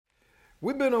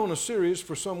We've been on a series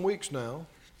for some weeks now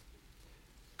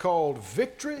called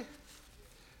Victory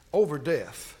Over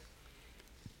Death.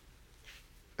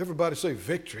 Everybody say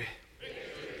victory,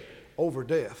 over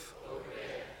death.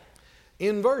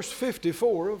 In verse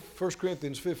 54 of 1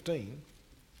 Corinthians 15,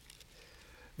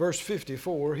 verse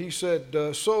 54, he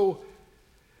said, So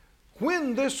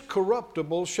when this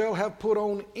corruptible shall have put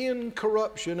on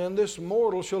incorruption, and this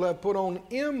mortal shall have put on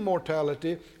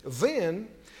immortality, then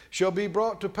shall be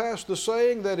brought to pass the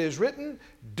saying that is written,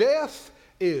 Death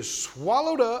is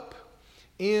swallowed up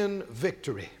in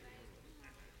victory.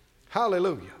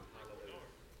 Hallelujah.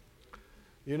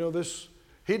 You know,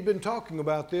 he'd been talking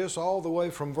about this all the way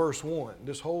from verse 1.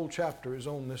 This whole chapter is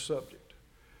on this subject,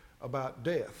 about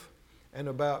death and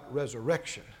about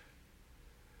resurrection.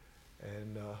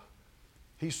 And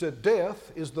he said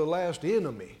death is the last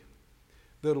enemy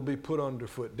that'll be put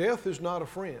underfoot. Death is not a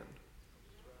friend.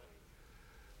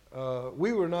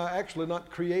 We were actually not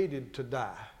created to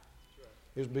die.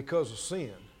 It's because of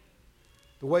sin.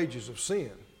 The wages of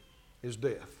sin is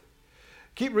death.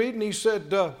 Keep reading. He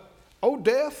said, O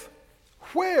death,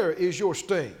 where is your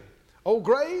sting? O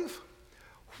grave,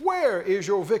 where is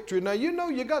your victory? Now you know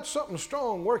you got something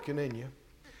strong working in you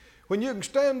when you can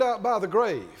stand out by the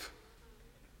grave,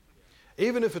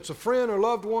 even if it's a friend or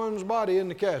loved one's body in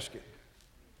the casket,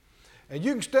 and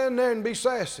you can stand there and be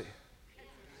sassy.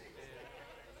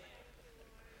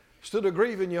 Instead of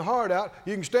grieving your heart out,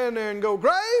 you can stand there and go,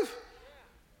 Grave,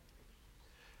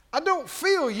 I don't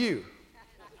feel you.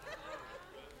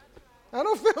 I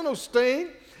don't feel no sting.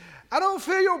 I don't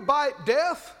feel your bite,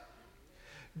 death.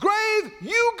 Grave,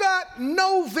 you got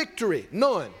no victory.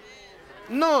 None.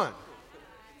 None.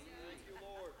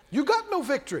 You got no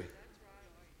victory.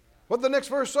 What did the next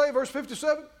verse say? Verse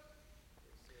 57?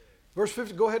 Verse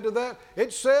 50, go ahead to that.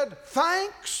 It said,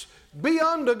 Thanks be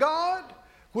unto God,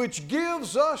 which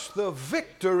gives us the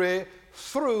victory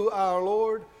through our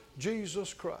Lord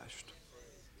Jesus Christ.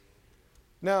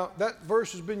 Now, that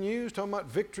verse has been used talking about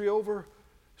victory over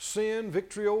sin,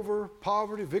 victory over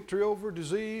poverty, victory over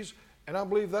disease, and I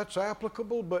believe that's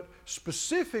applicable, but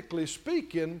specifically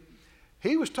speaking,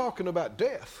 he was talking about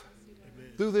death.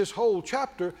 Amen. Through this whole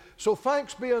chapter. So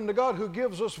thanks be unto God who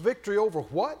gives us victory over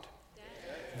what?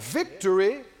 Death.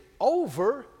 Victory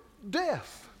over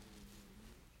death.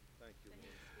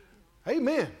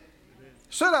 Amen. Amen.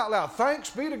 Say it out loud.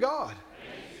 Thanks be to God,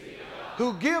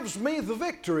 who gives me the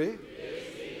victory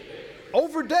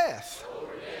over death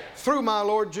through my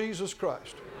Lord Jesus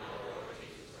Christ.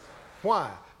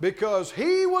 Why? Because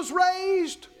He was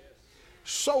raised,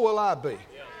 so will I be.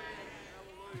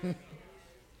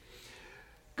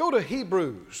 Go to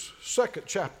Hebrews, 2nd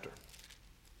chapter.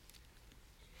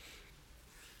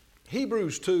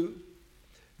 Hebrews 2,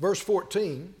 verse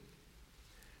 14.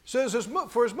 Says,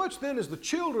 For as much then as the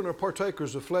children are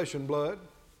partakers of flesh and blood,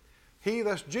 He,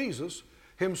 that's Jesus,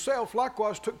 Himself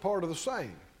likewise took part of the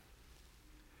same.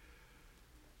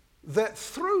 That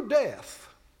through death,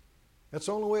 that's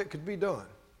the only way it could be done.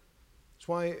 That's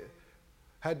why He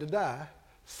had to die.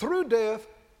 Through death,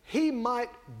 He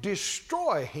might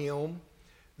destroy him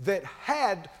that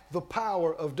had the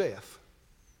power of death.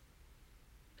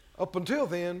 Up until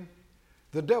then,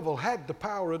 the devil had the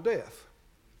power of death.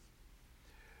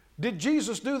 Did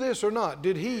Jesus do this or not?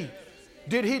 Did he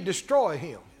destroy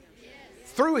him?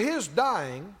 Through His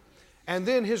dying and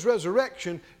then His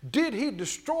resurrection, did He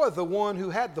destroy the one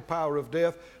who had the power of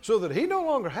death so that he no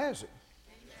longer has it?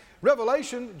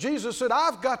 Revelation, Jesus said,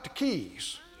 I've got the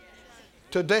keys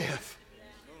to death.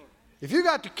 If you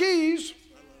got the keys,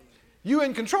 you're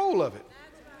in control of it.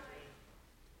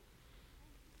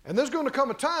 And there's going to come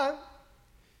a time,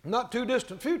 not too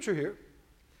distant future here,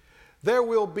 there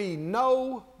will be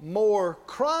no more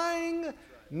crying,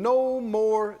 no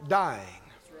more dying.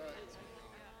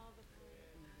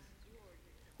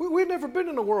 We've never been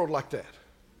in a world like that.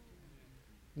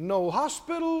 No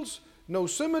hospitals, no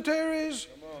cemeteries,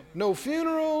 no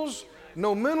funerals,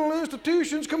 no mental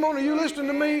institutions. Come on, are you listening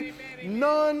to me?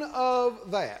 None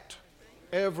of that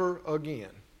ever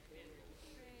again.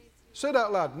 Say it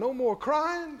out loud. No more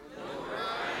crying,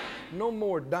 no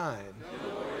more dying.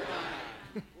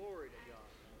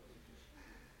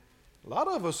 A lot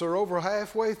of us are over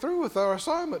halfway through with our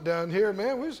assignment down here,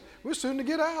 man. We're soon to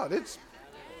get out. This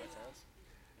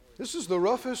is the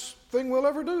roughest thing we'll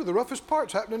ever do. The roughest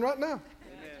part's happening right now.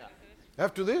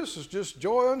 After this, it's just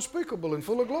joy unspeakable and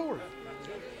full of glory.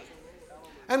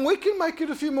 And we can make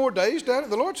it a few more days down.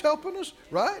 The Lord's helping us,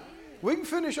 right? We can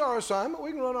finish our assignment.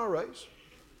 We can run our race.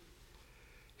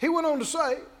 He went on to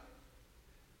say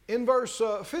in verse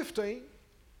 15,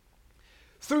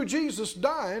 through Jesus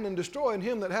dying and destroying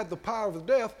him that had the power of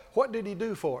death, what did He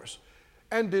do for us?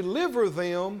 and deliver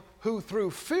them who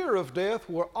through fear of death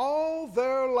were all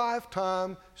their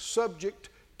lifetime subject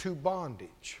to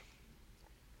bondage.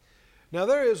 Now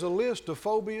there is a list of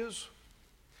phobias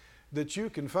that you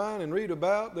can find and read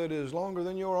about that is longer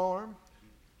than your arm.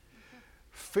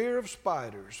 Fear of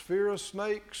spiders, fear of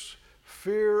snakes,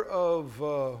 fear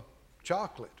of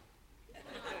chocolate,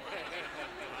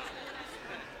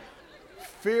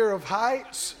 fear of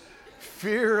heights,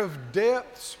 fear of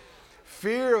depths,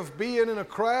 fear of being in a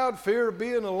crowd, fear of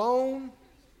being alone,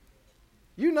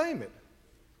 you name it.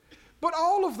 But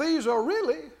all of these are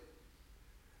really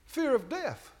fear of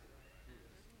death.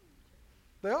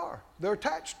 They are. They're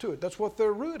attached to it. That's what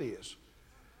their root is.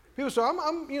 People say,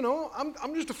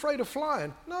 I'm just afraid of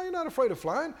flying. No, you're not afraid of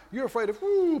flying. You're afraid of,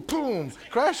 boom,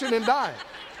 crashing and dying.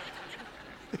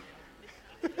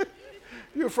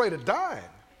 You're afraid of dying.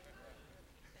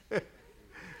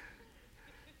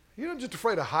 You're not just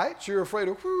afraid of heights. You're afraid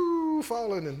of,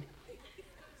 falling and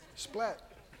splat.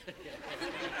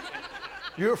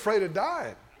 You're afraid of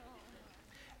dying.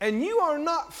 And you are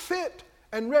not fit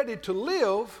and ready to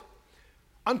live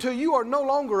until you are no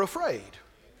longer afraid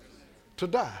to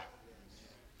die.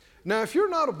 Now, if you're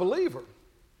not a believer,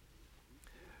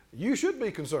 you should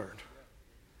be concerned.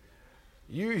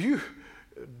 You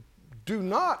do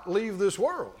not leave this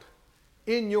world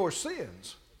in your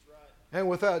sins and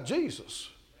without Jesus.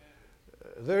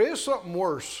 There is something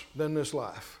worse than this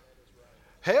life.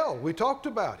 Hell, we talked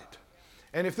about it.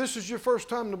 And if this is your first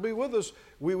time to be with us,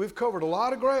 we've covered a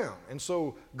lot of ground. And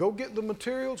so go get the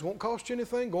materials. Won't cost you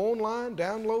anything. Go online,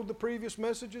 download the previous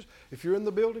messages. If you're in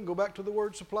the building, go back to the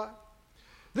Word Supply.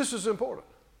 This is important.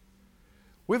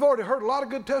 We've already heard a lot of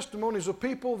good testimonies of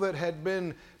people that had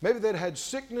been, maybe they'd had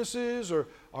sicknesses, or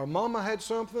mama had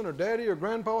something, or daddy or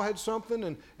grandpa had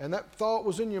something, and that thought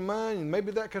was in your mind, and maybe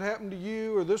that could happen to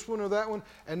you, or this one or that one,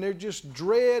 and they're just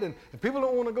dread, and people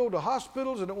don't want to go to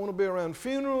hospitals, they don't want to be around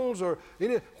funerals, or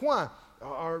why?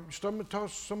 Or somebody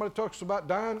talks about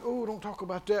dying, don't talk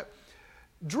about that.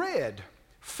 Dread,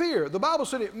 fear. The Bible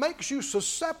said it makes you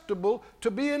susceptible to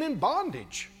being in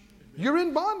bondage. You're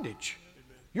in bondage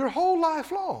your whole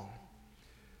life long.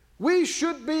 We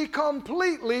should be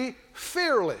completely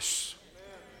fearless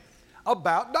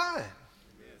about dying.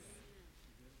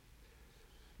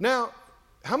 Now,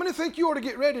 how many think you ought to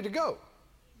get ready to go?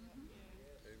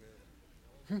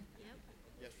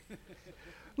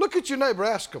 Look at your neighbor,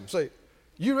 ask them, say,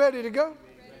 you ready to go?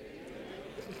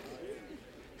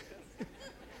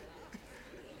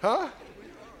 Huh?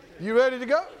 You ready to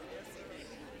go?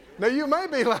 Now you may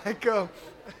be like,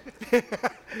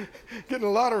 getting a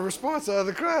lot of response out of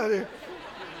the crowd here.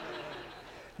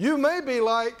 You may be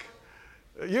like,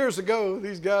 years ago,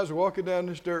 these guys were walking down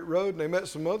this dirt road and they met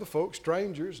some other folks,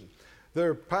 strangers, and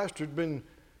their pastor had been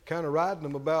kind of riding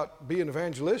them about being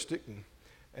evangelistic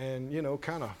and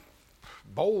kind of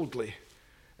boldly.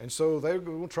 And so they were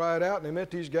going to try it out, and they met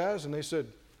these guys, and they said,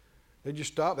 they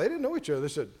just stopped. They didn't know each other. They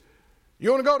said, you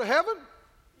want to go to heaven?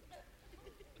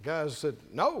 The guys said,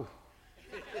 no.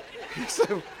 He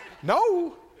said,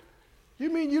 no?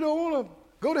 You mean you don't want to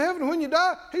go to heaven when you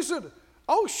die? He said,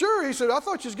 oh, sure. He said, I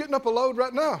thought you was getting up a load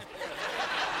right now.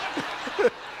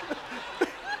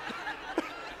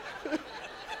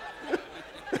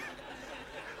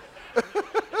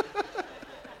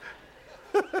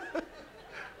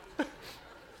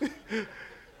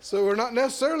 So we're not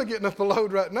necessarily getting up a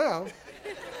load right now.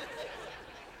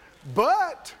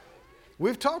 But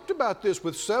we've talked about this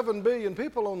with 7 billion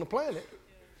people on the planet.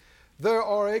 There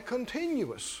are a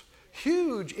continuous,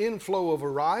 huge inflow of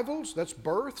arrivals, that's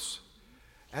births,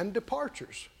 and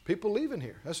departures. People leaving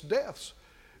here, that's deaths.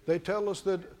 They tell us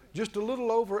that just a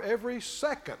little over every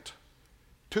second,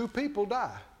 2 people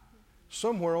die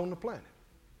somewhere on the planet.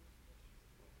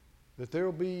 That there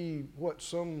will be,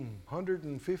 some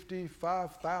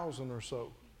 155,000 or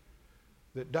so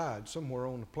that died somewhere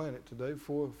on the planet today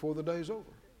before the day's over.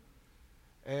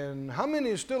 And how many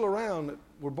is still around that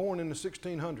were born in the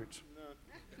 1600s?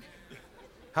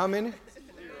 How many?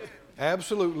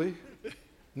 Absolutely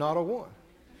not a one.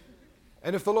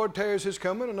 And if the Lord tarries His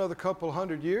coming another couple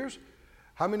 100 years,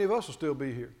 how many of us will still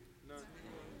be here? None.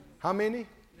 How many? None.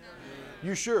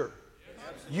 You sure?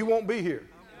 Yes. You won't be here?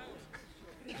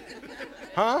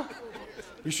 Huh?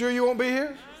 You sure you won't be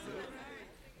here?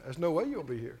 There's no way you'll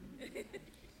be here.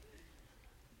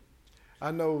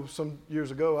 I know some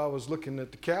years ago I was looking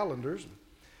at the calendars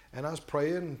and I was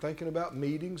praying and thinking about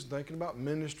meetings and thinking about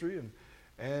ministry,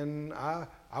 and I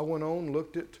went on and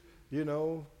looked at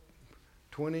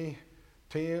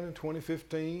 2010 and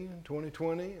 2015 and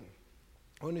 2020 and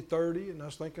 2030, and I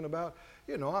was thinking about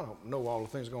I don't know all the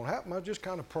things that are going to happen. I was just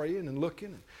kind of praying and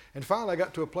looking. And finally I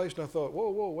got to a place and I thought,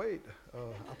 whoa, wait,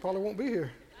 I probably won't be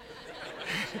here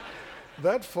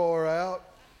that far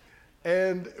out.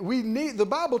 And the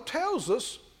Bible tells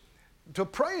us to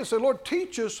pray and say, Lord,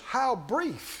 teach us how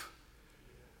brief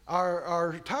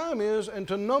our time is and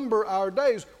to number our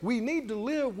days. We need to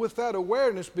live with that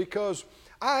awareness, because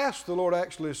I asked the Lord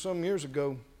actually some years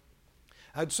ago.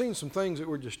 I'd seen some things that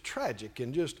were just tragic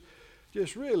and just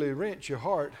really wrench your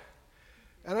heart.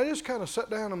 And I just kind of sat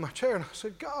down in my chair and I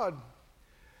said, God,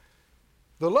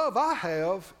 the love I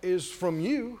have is from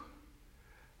you,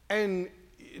 and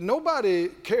nobody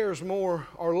cares more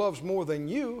or loves more than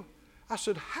you. I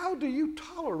said, how do you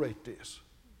tolerate this?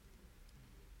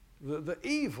 The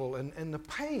evil and the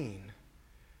pain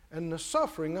and the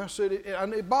suffering. I said,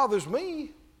 it bothers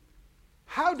me.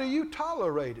 How do you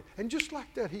tolerate it? And just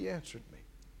like that, he answered me.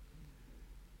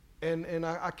 And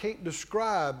I can't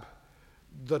describe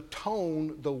the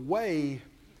tone, the way,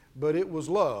 but it was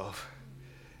love.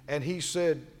 And he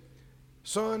said,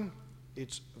 son,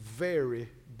 it's very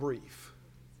brief.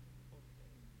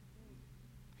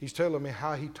 He's telling me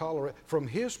how he tolerates. From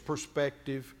his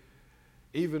perspective,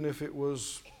 even if it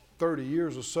was 30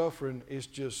 years of suffering, it's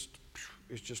just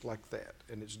like that,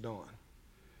 and it's done.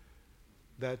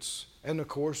 And of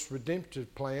course,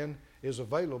 redemptive plan is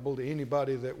available to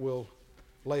anybody that will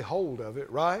lay hold of it,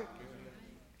 right?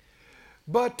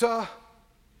 But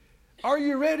are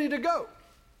you ready to go?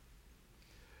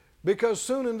 Because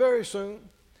soon and very soon,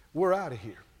 we're out of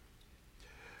here.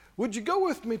 Would you go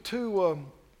with me to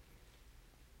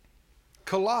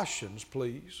Colossians,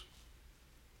 please?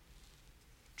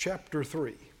 Chapter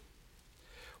 3.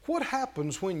 What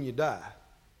happens when you die?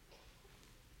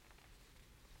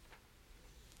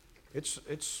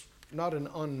 It's not an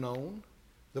unknown.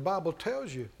 The Bible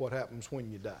tells you what happens when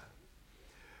you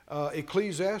die.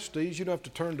 Ecclesiastes, you don't have to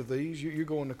turn to these. You're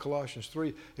going to Colossians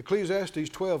 3. Ecclesiastes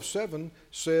 12:7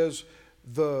 says,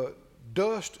 the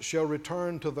dust shall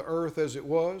return to the earth as it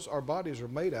was. Our bodies are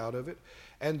made out of it.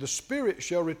 And the spirit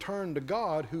shall return to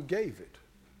God who gave it.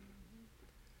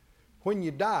 When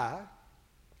you die,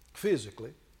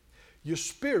 physically, your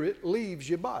spirit leaves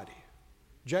your body.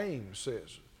 James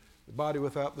says, the body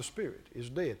without the spirit is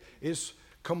dead. It's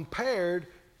compared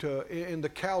to, in the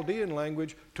Chaldean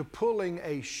language, to pulling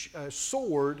a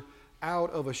sword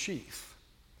out of a sheath.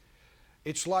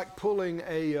 It's like pulling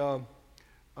a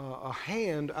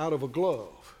hand out of a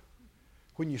glove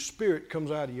when your spirit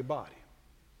comes out of your body.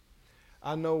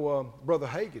 I know Brother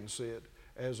Hagin said,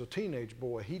 as a teenage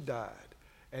boy, he died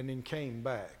and then came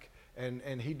back.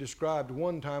 And he described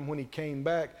one time when he came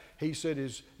back, he said,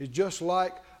 it's just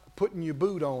like putting your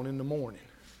boot on in the morning.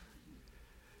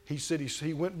 He said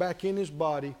he went back in his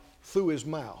body through his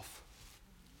mouth.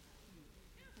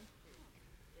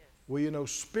 Well,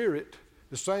 spirit,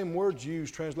 the same words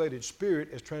used translated spirit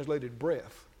as translated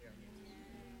breath.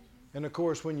 And of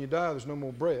course, when you die, there's no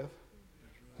more breath.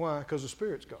 Why? Because the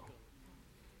spirit's gone.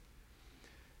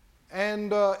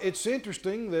 And it's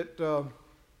interesting that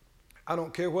I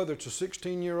don't care whether it's a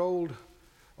 16-year-old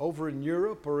over in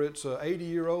Europe or it's an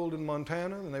 80-year-old in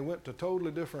Montana, and they went to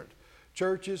totally different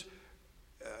churches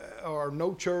or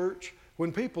no church.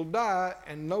 When people die,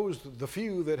 and knows the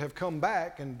few that have come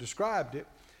back and described it,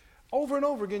 over and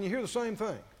over again you hear the same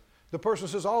thing. The person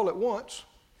says all at once,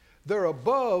 they're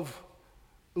above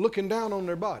looking down on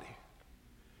their body.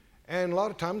 And a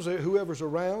lot of times whoever's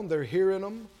around, they're hearing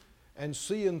them and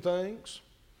seeing things.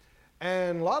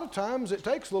 And a lot of times it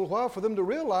takes a little while for them to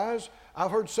realize. I've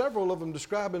heard several of them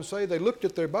describe and say they looked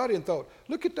at their body and thought,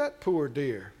 look at that poor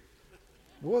deer.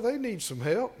 Boy, they need some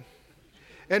help.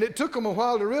 And it took them a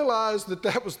while to realize that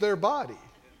that was their body.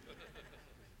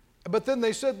 But then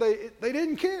they said they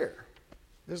didn't care.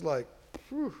 It's like,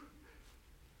 whew,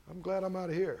 I'm glad I'm out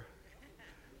of here.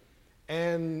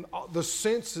 And the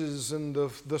senses and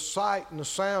the sight and the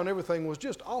sound, everything was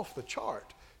just off the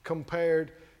chart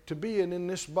compared to being in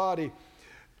this body.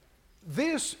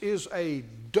 This is a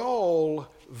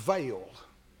dull veil.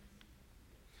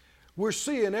 We're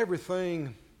seeing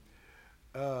everything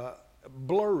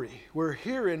blurry. We're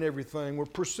hearing everything. We're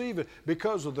perceiving.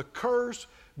 Because of the curse,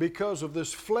 because of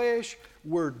this flesh,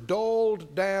 we're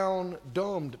dulled down,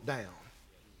 dumbed down.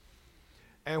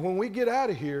 And when we get out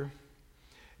of here,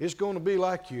 it's going to be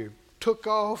like you took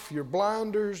off your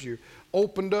blinders, you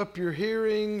opened up your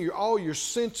hearing, all your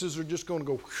senses are just going to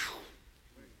go whew.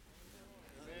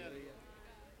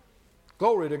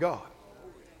 Glory to God.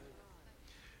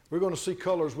 We're going to see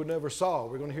colors we never saw.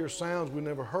 We're going to hear sounds we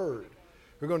never heard.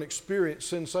 We're going to experience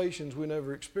sensations we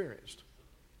never experienced.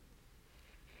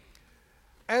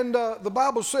 And the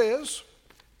Bible says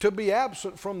To be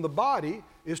absent from the body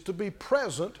is to be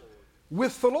present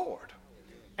with the Lord.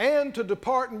 And to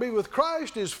depart and be with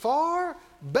Christ is far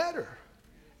better.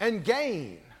 And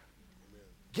gain.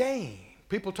 Gain.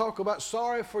 People talk about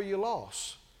sorry for your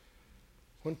loss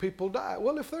when people die.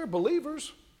 Well, if they're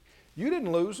believers, you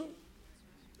didn't lose them.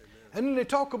 And then they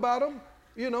talk about them,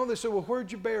 you know, they say, well,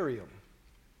 where'd you bury them?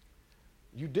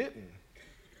 You didn't.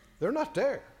 They're not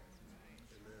there.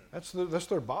 That's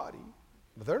their body.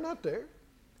 But they're not there.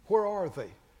 Where are they?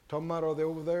 Talking about, are they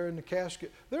over there in the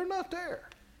casket? They're not there.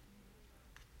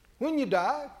 When you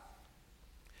die,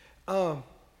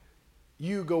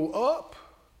 you go up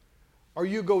or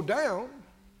you go down.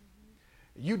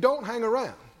 You don't hang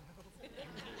around.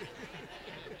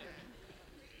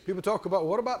 People talk about,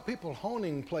 what about people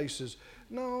haunting places?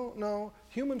 No.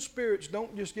 Human spirits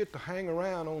don't just get to hang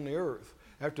around on the earth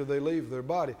after they leave their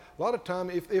body. A lot of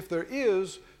times, if there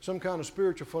is some kind of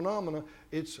spiritual phenomena,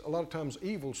 it's a lot of times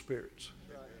evil spirits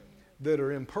that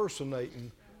are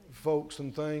impersonating folks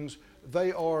and things.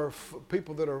 They are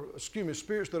people that are,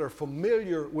 spirits that are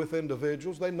familiar with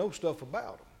individuals. They know stuff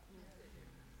about them.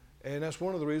 And that's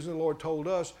one of the reasons the Lord told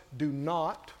us, do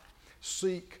not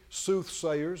seek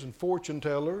soothsayers and fortune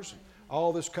tellers, and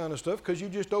all this kind of stuff, because you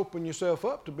just open yourself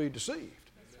up to be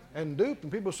deceived and duped.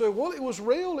 And people say, well, it was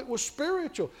real, it was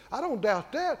spiritual. I don't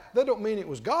doubt that. That don't mean it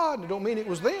was God, and it don't mean it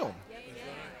was them.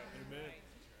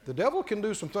 The devil can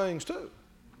do some things too.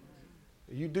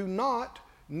 You do not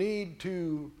need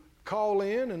to call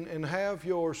in and have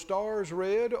your stars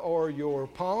read or your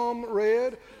palm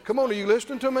read. Come on, are you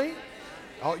listening to me?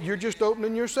 You're just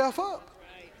opening yourself up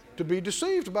to be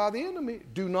deceived by the enemy.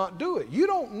 Do not do it. You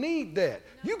don't need that.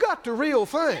 You got the real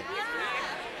thing.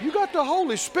 You got the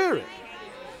Holy Spirit.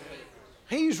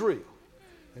 He's real.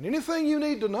 And anything you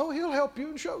need to know, He'll help you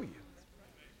and show you.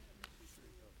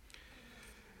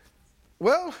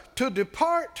 Well, to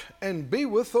depart and be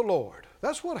with the Lord.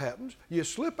 That's what happens. You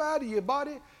slip out of your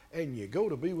body and you go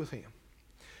to be with Him.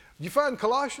 You find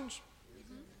Colossians?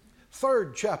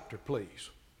 3rd chapter, please.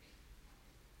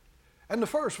 And the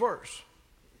first verse.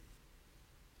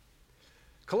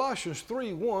 Colossians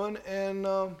 3:1,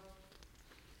 and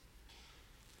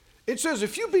it says,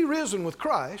 if you be risen with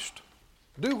Christ,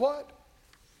 do what?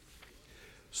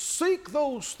 Seek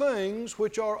those things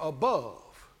which are above,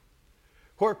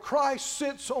 where Christ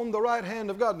sits on the right hand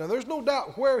of God. Now, there's no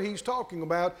doubt where he's talking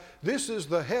about. This is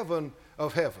the heaven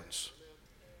of heavens,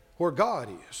 where God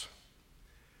is.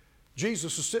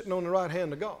 Jesus is sitting on the right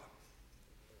hand of God.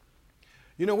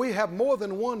 You know, we have more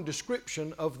than one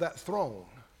description of that throne.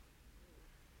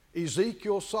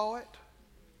 Ezekiel saw it.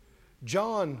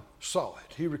 John saw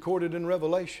it. He recorded in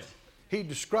Revelation. He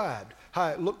described how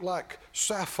it looked like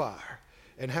sapphire,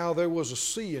 and how there was a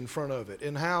sea in front of it,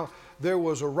 and how there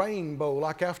was a rainbow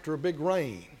like after a big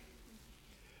rain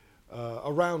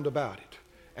around about it.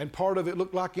 And part of it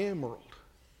looked like emerald.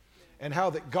 And how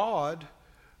that God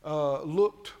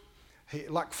looked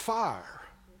like fire.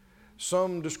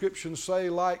 Some descriptions say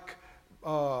like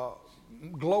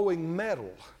glowing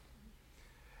metal.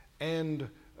 And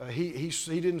he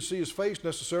didn't see his face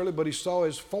necessarily, but he saw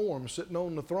his form sitting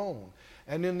on the throne.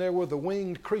 And then there were the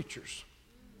winged creatures.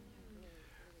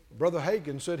 Brother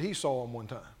Hagin said he saw them one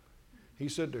time. He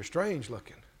said they're strange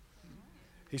looking.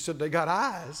 He said they got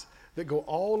eyes that go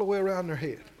all the way around their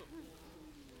head.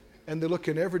 And they look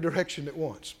in every direction at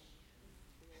once.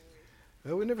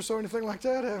 Well, we never saw anything like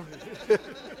that, have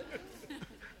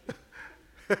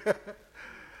we?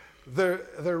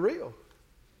 They're real.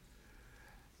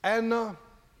 And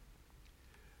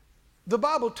the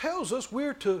Bible tells us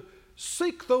we're to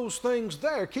seek those things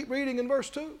there. Keep reading in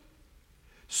verse 2.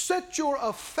 Set your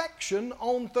affection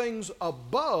on things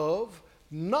above,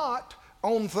 not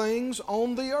on things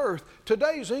on the earth.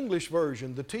 Today's English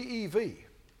version, the TEV,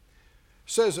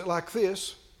 says it like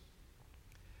this.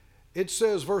 It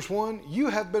says, verse 1, you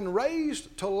have been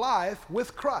raised to life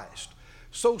with Christ.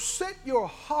 So set your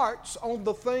hearts on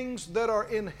the things that are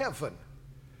in heaven.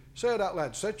 Say it out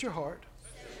loud. Set your heart,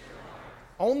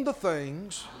 on the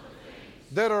things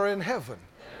that are in heaven.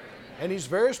 And he's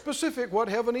very specific what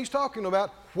heaven he's talking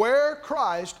about, where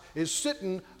Christ is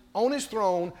sitting on his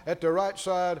throne at the right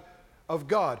side of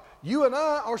God. You and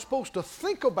I are supposed to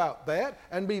think about that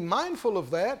and be mindful of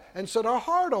that and set our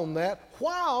heart on that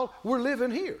while we're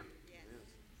living here. Yes.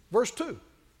 Verse 2.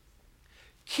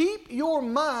 Keep your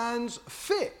minds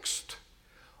fixed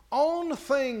on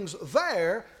things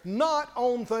there, not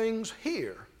on things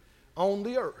here, on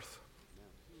the earth.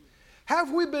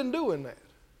 Have we been doing that?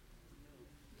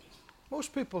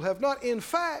 Most people have not. In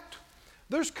fact,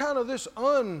 there's kind of this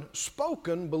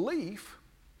unspoken belief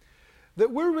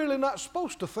that we're really not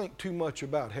supposed to think too much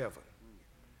about heaven.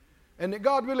 and that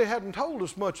God really hadn't told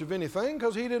us much of anything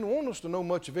because He didn't want us to know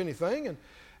much of anything.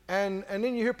 And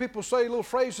then you hear people say little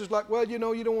phrases like, well, you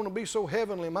know, you don't want to be so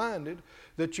heavenly minded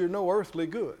that you're no earthly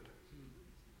good.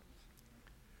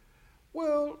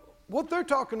 Well, what they're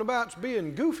talking about is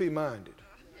being goofy minded.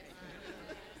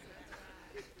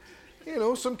 You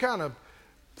know, some kind of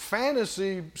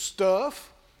fantasy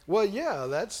stuff. Well, yeah,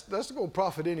 that's going to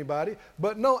profit anybody.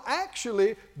 But no,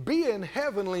 actually, being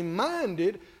heavenly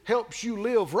minded helps you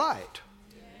live right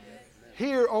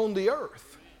here on the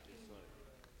earth.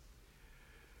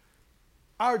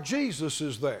 Our Jesus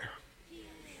is there.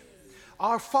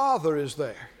 Our Father is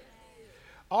there.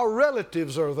 Our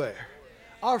relatives are there.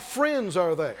 Our friends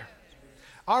are there.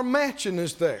 Our mansion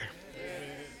is there.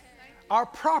 Our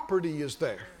property is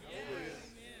there.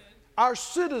 Our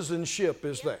citizenship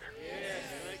is there.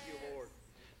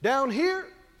 Down here,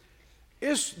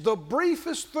 it's the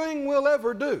briefest thing we'll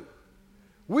ever do.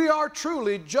 We are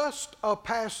truly just a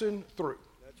passing through.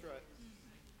 That's right.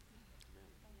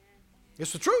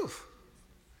 It's the truth.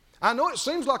 I know it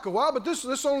seems like a while, but this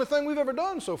is the only thing we've ever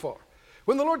done so far.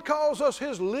 When the Lord calls us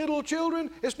His little children,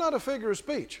 it's not a figure of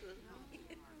speech.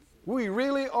 We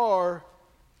really are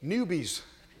newbies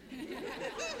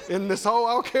in this whole,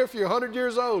 I don't care if you're 100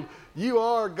 years old, you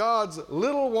are God's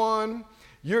little one.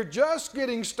 You're just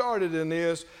getting started in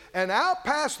this, and out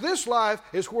past this life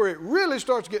is where it really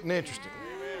starts getting interesting.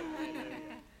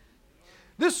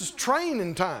 This is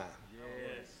training time.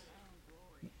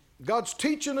 God's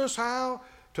teaching us how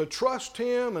to trust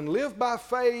Him and live by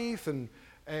faith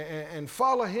and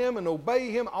follow Him and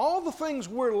obey Him. All the things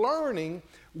we're learning,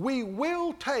 we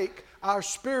will take our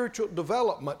spiritual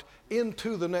development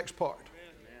into the next part.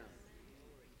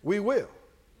 We will.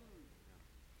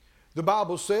 The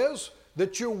Bible says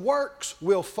that your works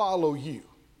will follow you.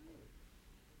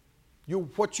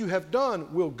 What you have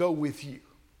done will go with you.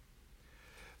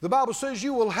 The Bible says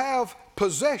you will have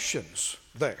possessions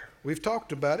there. We've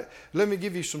talked about it. Let me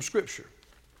give you some scripture.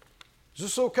 Is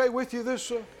this okay with you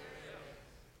this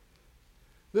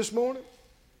morning?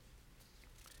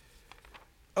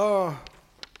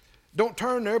 Don't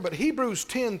turn there, but Hebrews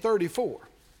 10:34.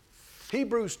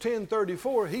 Hebrews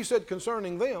 10:34, he said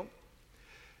concerning them,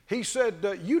 he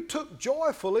said, you took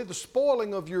joyfully the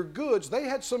spoiling of your goods. They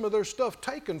had some of their stuff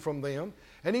taken from them.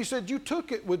 And he said, you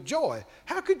took it with joy.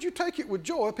 How could you take it with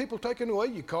joy? People taking away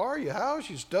your car, your house,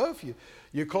 your stuff,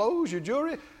 your clothes, your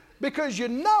jewelry. Because you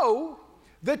know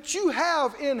that you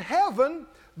have in heaven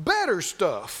better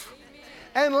stuff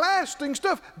and lasting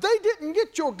stuff. They didn't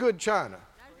get your good china.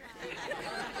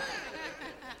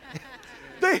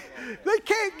 They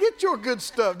can't get your good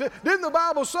stuff. Didn't the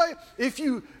Bible say if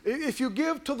you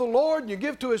give to the Lord and you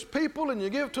give to His people and you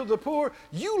give to the poor,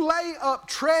 you lay up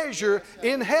treasure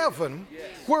in heaven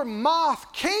where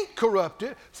moth can't corrupt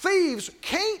it, thieves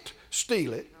can't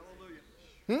steal it.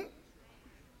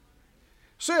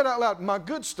 Say it out loud. My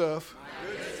good stuff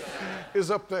is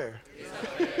up there.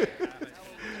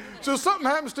 So if something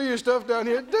happens to your stuff down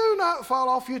here, do not fall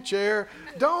off your chair.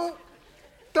 Don't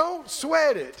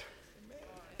sweat it.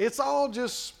 It's all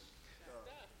just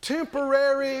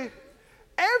temporary.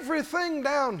 Everything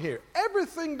down here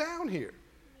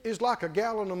is like a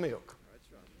gallon of milk.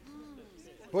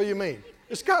 What do you mean?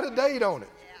 It's got a date on it.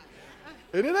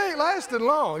 And it ain't lasting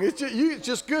long. It's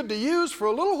just good to use for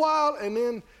a little while, and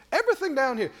then everything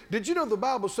down here. Did you know the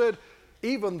Bible said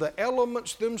even the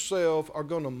elements themselves are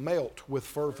going to melt with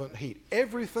fervent heat?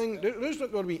 Everything, there's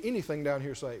not going to be anything down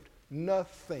here saved.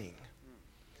 Nothing.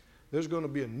 There's going to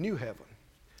be a new heaven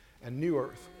and new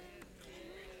earth.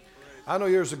 I know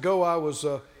years ago I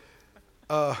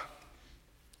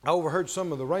overheard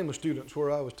some of the Rhema students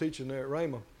where I was teaching there at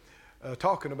Rhema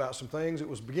talking about some things. It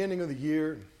was beginning of the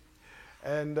year,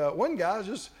 and one guy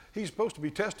he's supposed to be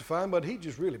testifying, but he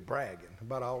just really bragging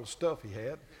about all the stuff he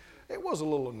had. It was a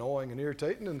little annoying and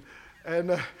irritating, and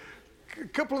a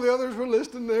couple of the others were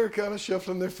listening there, kind of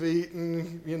shuffling their feet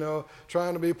and,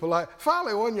 trying to be polite.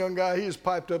 Finally, one young guy, he just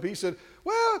piped up. He said,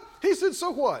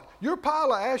 so what? Your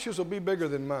pile of ashes will be bigger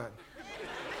than mine.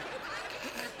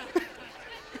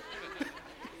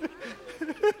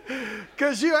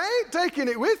 Because you ain't taking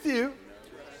it with you,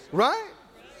 right?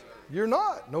 You're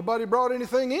not. Nobody brought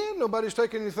anything in. Nobody's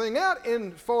taking anything out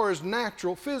as far as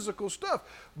natural, physical stuff.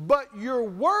 But your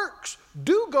works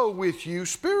do go with you,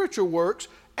 spiritual works,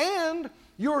 and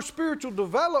your spiritual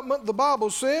development. The Bible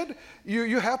said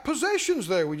you have possessions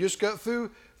there. We just got through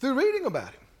reading about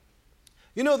it.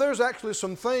 There's actually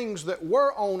some things that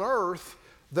were on earth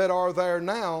that are there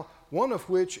now, one of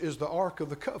which is the Ark of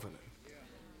the Covenant.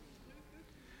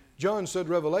 John said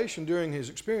Revelation during his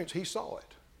experience, he saw it.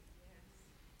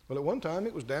 Well, at one time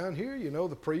it was down here,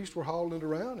 the priests were hauling it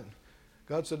around, and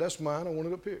God said, that's mine. I want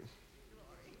it up here.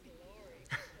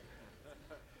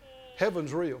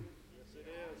 Heaven's real.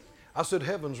 I said,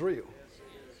 heaven's real.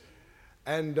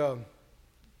 And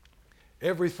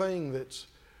everything that's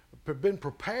been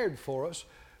prepared for us,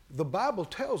 the Bible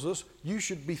tells us you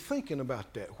should be thinking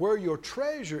about that. Where your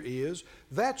treasure is,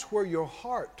 that's where your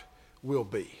heart will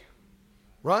be.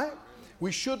 Right?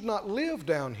 We should not live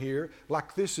down here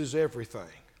like this is everything.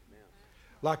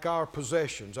 Like our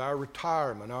possessions, our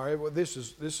retirement, this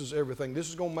is everything. This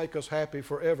is going to make us happy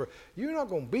forever. You're not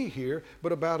going to be here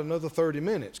but about another 30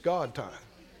 minutes, God time.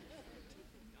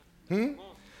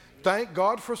 Thank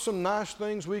God for some nice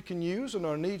things we can use and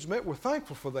our needs met. We're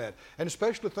thankful for that. And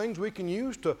especially things we can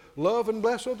use to love and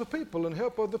bless other people and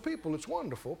help other people. It's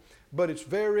wonderful. But it's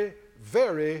very,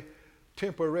 very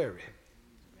temporary.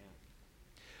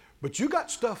 But you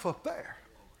got stuff up there.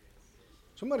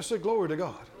 Somebody say glory to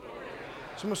God.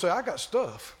 Somebody say, I got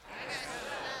stuff.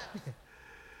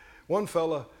 One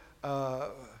fella,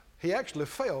 he actually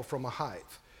fell from a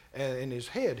height and his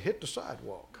head hit the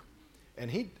sidewalk.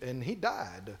 And he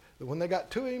died. When they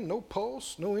got to him, no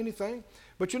pulse, no anything.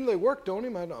 But you know, they worked on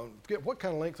him, I don't forget what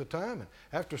kind of length of time. And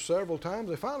after several times,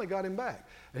 they finally got him back.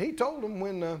 And he told them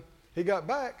when he got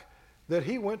back that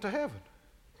he went to heaven.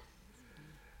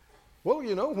 Well,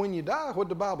 you know, when you die, what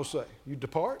did the Bible say? You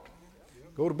depart,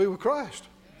 go to be with Christ.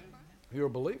 You're a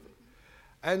believer.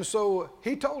 And so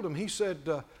he told him, he said,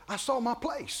 I saw my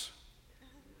place.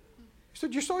 He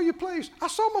said, you saw your place? I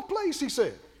saw my place, he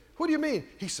said. What do you mean?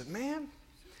 He said, man,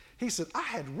 he said, I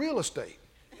had real estate.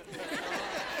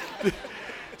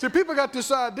 See, people got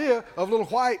this idea of little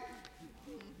white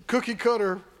cookie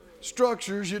cutter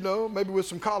structures, you know, maybe with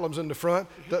some columns in the front.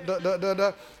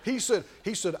 He said,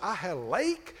 I had a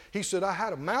lake. He said, I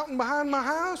had a mountain behind my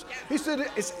house. He said,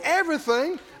 it's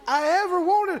everything I ever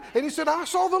wanted. And he said, I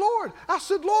saw the Lord. I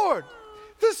said, Lord,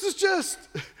 this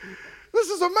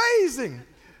is amazing.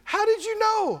 How did you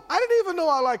know? I didn't even know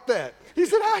I liked that. He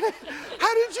said, how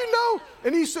did you know?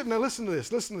 And he said, now listen to this.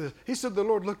 He said, the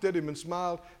Lord looked at him and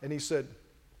smiled, and he said,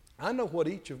 I know what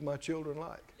each of my children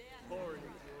like.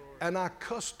 And I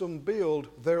custom build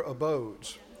their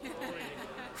abodes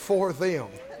for them.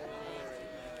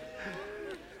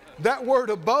 That word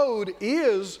abode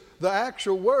is the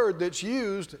actual word that's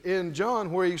used in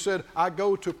John where he said, I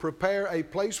go to prepare a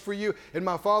place for you. In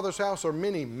my Father's house are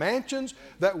many mansions.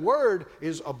 That word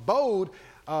is abode.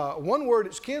 One word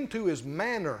it's kin to is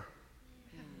manor.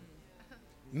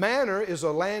 Manor is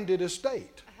a landed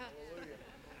estate.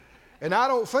 And I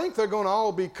don't think they're going to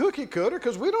all be cookie cutter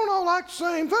because we don't all like the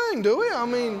same thing, do we? I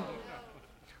mean,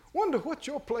 wonder what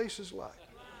your place is like.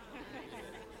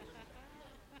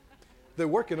 They're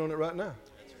working on it right now.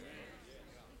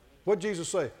 What did Jesus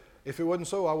say? If it wasn't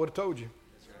so, I would have told you.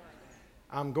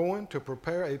 I'm going to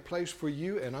prepare a place for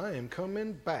you, and I am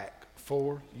coming back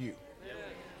for you.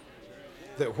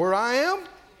 That where I am,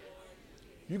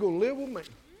 you're going to live with me.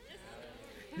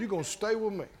 You're going to stay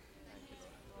with me.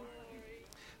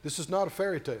 This is not a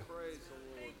fairy tale.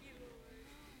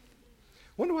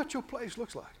 Wonder what your place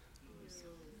looks like.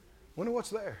 Wonder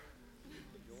what's there.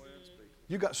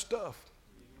 You got stuff.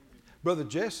 Brother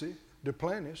Jesse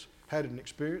Duplantis had an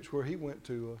experience where he went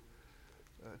to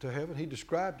heaven. He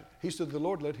described it. He said the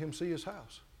Lord let him see his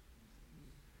house.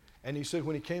 And he said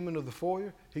when he came into the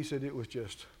foyer, he said it was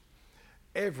just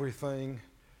everything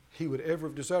he would ever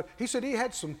have desired. He said he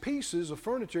had some pieces of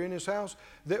furniture in his house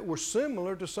that were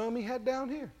similar to some he had down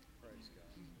here.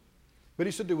 But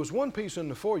he said there was one piece in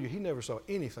the foyer, he never saw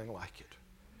anything like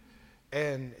it.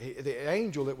 And the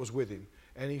angel that was with him,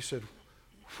 and he said,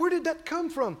 where did that come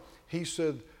from? He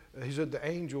said the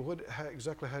angel,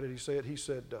 exactly how did he say it? He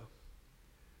said,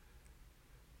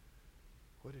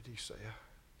 what did he say?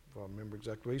 If I remember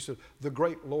exactly. He said, the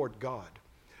great Lord God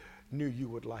knew you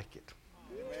would like it.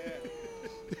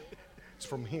 It's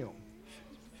from him.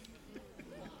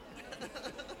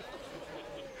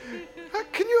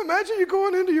 Can you imagine you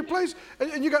going into your place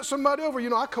and you got somebody over, you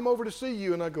know, I come over to see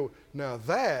you and I go, now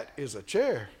that is a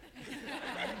chair.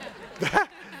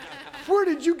 Where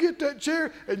did you get that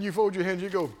chair? And you fold your hands, you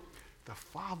go, the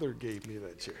Father gave me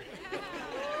that chair.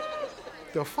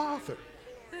 The Father.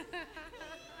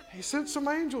 He sent some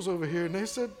angels over here and they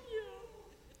said,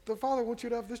 the Father wants you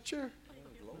to have this chair.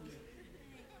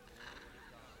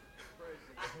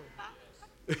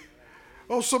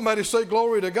 Oh, somebody say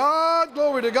glory to God,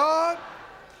 glory to God.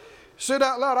 Say it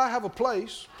out loud, I have a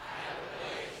place.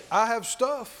 I have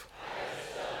stuff.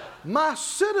 My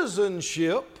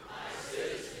citizenship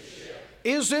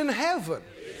is in heaven.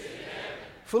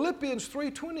 Philippians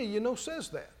 3:20, you know, says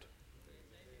that.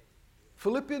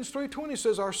 Philippians 3:20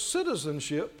 says our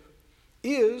citizenship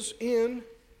is in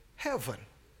heaven.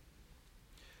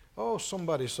 Oh,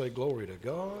 somebody say glory to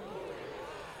God.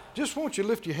 Just won't you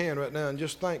lift your hand right now and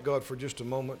just thank God for just a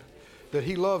moment that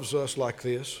He loves us like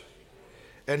this.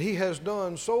 And He has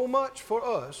done so much for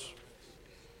us.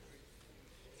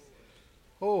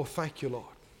 Oh, thank you, Lord.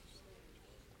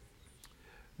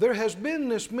 There has been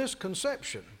this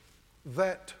misconception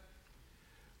that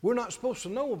we're not supposed to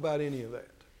know about any of that.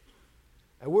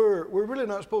 And we're really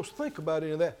not supposed to think about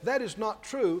any of that. That is not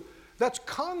true. That's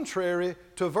contrary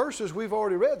to verses we've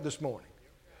already read this morning.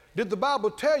 Did the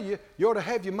Bible tell you you ought to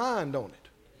have your mind on it?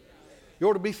 You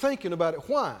ought to be thinking about it.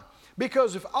 Why?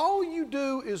 Because if all you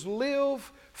do is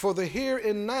live for the here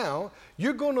and now,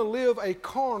 you're going to live a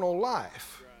carnal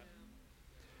life.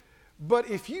 But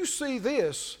if you see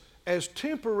this as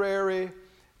temporary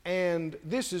and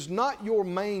this is not your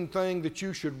main thing that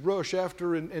you should rush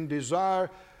after and desire,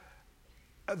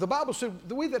 the Bible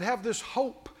said we that have this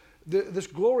hope, this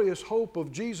glorious hope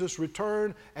of Jesus'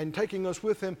 return and taking us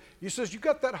with Him, He says you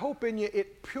got that hope in you,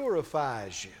 it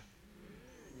purifies you.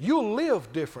 You'll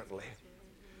live differently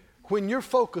when your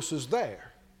focus is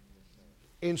there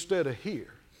instead of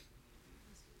here.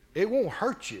 It won't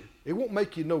hurt you. It won't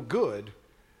make you no good.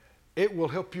 It will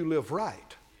help you live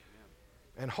right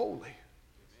and holy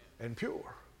and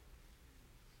pure.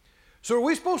 So are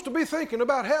we supposed to be thinking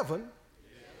about heaven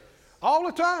all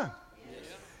the time?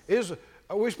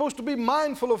 Are we supposed to be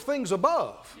mindful of things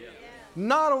above,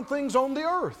 not on things on the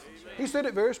earth? He said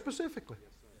it very specifically.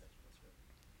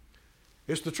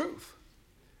 It's the truth.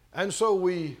 And so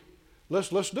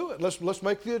let's do it. Let's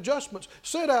make the adjustments.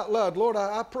 Say it out loud. Lord,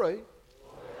 I pray.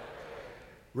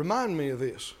 Remind me of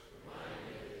this.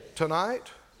 Tonight,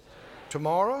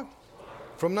 tomorrow,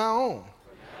 from now on.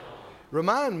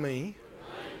 Remind me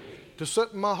to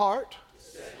set my heart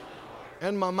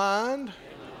and my mind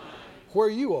where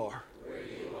you are.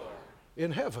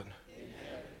 In heaven.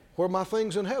 Where my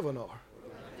things in heaven are.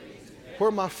 Where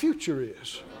my future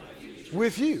is.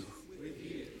 With you.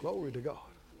 Glory to God.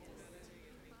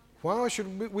 Why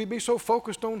should we be so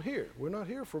focused on here? We're not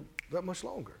here for that much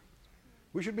longer.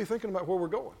 We should be thinking about where we're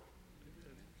going.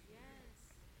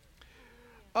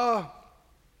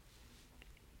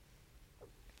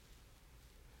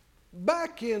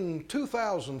 Back in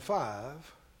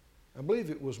 2005, I believe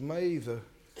it was May the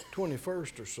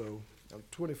 21st or so,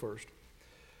 21st,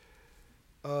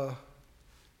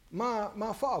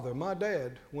 my father, my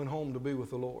dad, went home to be with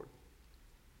the Lord.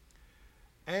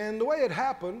 And the way it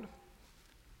happened,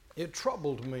 it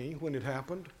troubled me when it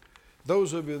happened.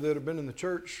 Those of you that have been in the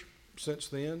church since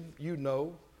then, you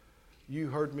know, you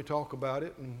heard me talk about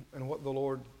it and what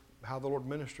how the Lord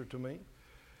ministered to me.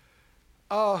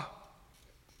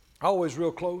 Always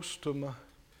real close to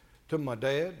my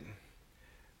dad.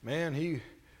 Man,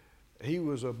 he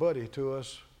was a buddy to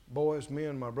us boys, me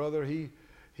and my brother.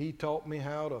 He taught me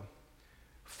how to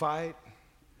fight,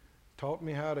 taught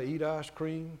me how to eat ice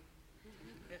cream,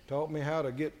 taught me how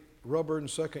to get rubber in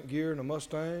second gear in a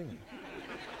Mustang,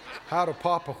 how to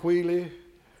pop a wheelie,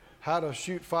 how to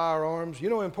shoot firearms,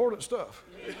 important stuff.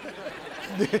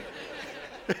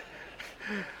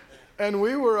 And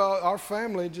we were, our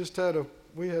family just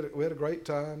we had a great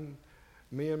time,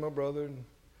 me and my brother and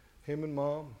him and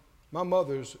Mom. My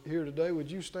mother's here today.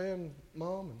 Would you stand,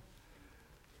 Mom, and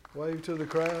wave to the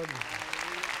crowd?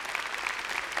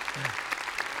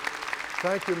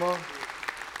 Thank you, Mom.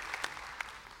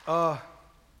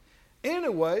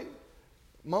 Anyway,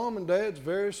 Mom and Dad's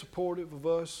very supportive of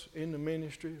us in the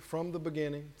ministry from the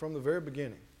very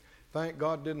beginning. Thank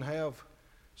God didn't have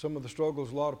some of the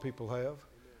struggles a lot of people have.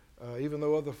 Even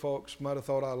though other folks might have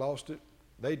thought I lost it,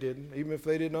 they didn't. Even if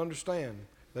they didn't understand,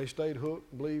 they stayed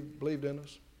hooked, believed in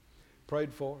us,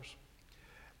 prayed for us.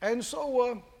 And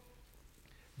so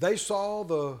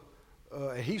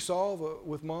he saw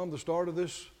with Mom the start of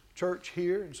this church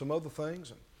here and some other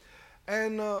things.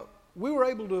 And we were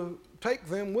able to take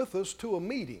them with us to a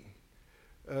meeting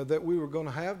that we were going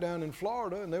to have down in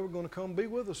Florida, and they were going to come be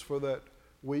with us for that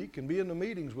week and be in the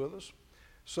meetings with us.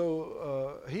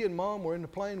 So he and Mom were in the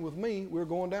plane with me. We were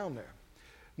going down there.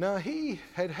 Now, he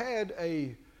had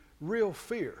a real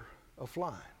fear of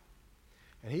flying,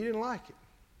 and he didn't like it.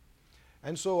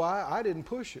 And so I didn't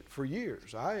push it for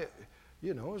years. It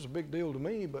was a big deal to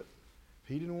me, but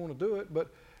he didn't want to do it.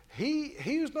 But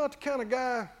he was not the kind of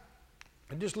guy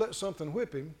that just let something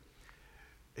whip him.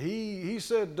 He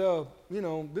said,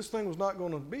 this thing was not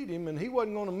going to beat him, and he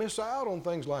wasn't going to miss out on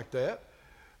things like that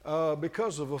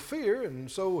because of a fear. And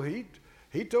so he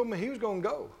told me he was going to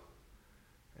go.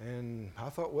 And I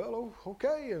thought, well,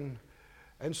 okay.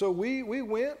 And so we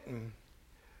went, and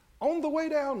on the way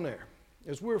down there,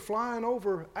 as we were flying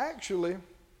over, actually,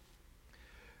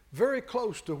 very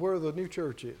close to where the new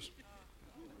church is.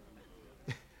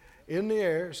 In the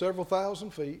air, several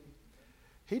thousand feet.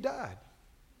 He died.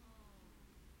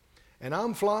 And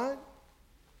I'm flying,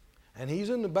 and he's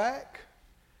in the back,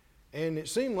 and it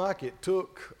seemed like it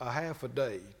took a half a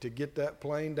day to get that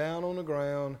plane down on the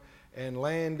ground and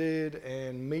landed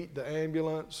and meet the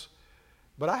ambulance.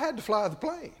 But I had to fly the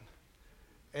plane,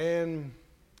 and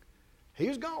he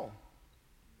was gone.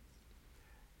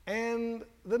 And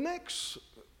the next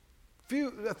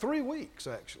 3 weeks,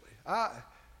 actually,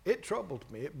 it troubled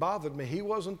me. It bothered me. He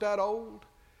wasn't that old.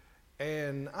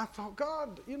 And I thought,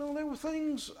 God, you know, there were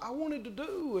things I wanted to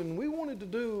do and we wanted to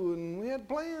do and we had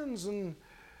plans and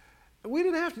we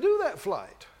didn't have to do that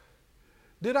flight.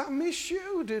 Did I miss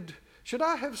you? Should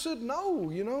I have said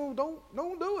no? You know,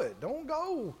 don't do it. Don't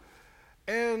go.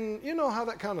 And you know how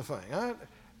that kind of thing.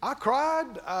 I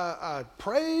cried. I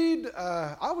prayed.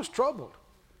 I was troubled.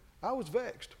 I was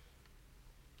vexed.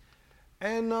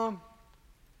 And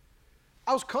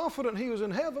I was confident he was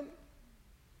in heaven,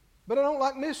 but I don't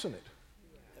like missing it.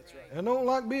 That's right. I don't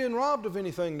like being robbed of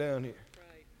anything down here.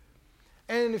 Right.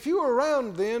 And if you were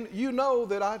around then, you know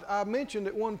that I mentioned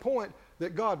at one point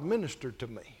that God ministered to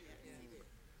me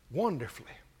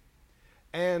wonderfully.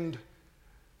 And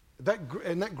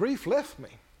that grief left me.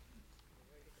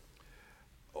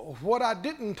 What I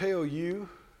didn't tell you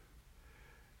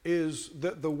is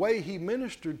that the way he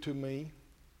ministered to me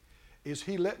is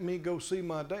he let me go see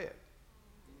my dad.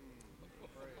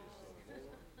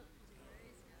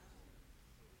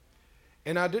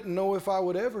 And I didn't know if I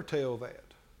would ever tell that.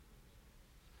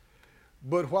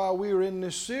 But while we were in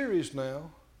this series now,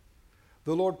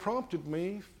 the Lord prompted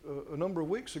me a number of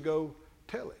weeks ago,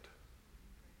 tell it.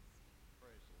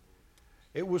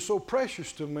 It was so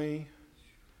precious to me,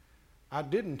 I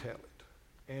didn't tell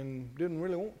it and didn't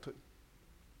really want to.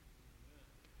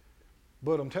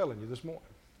 But I'm telling you this morning.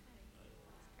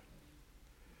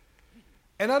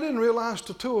 And I didn't realize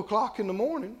till 2 o'clock in the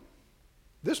morning,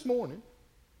 this morning,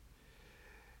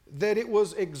 that it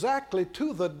was exactly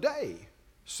to the day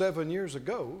 7 years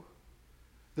ago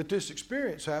that this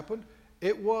experience happened.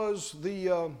 It was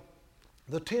the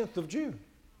 10th of June,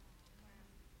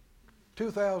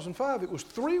 2005. It was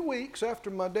 3 weeks after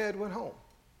my dad went home.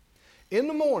 In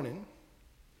the morning,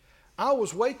 I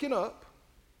was waking up,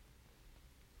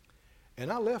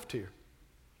 and I left here.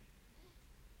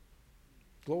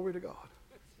 Glory to God.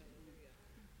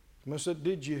 I said,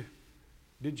 did your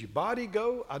body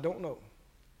go? I don't know.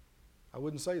 I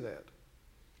wouldn't say that.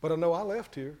 But I know I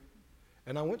left here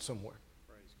and I went somewhere.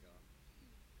 Praise God.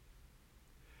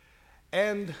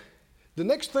 And the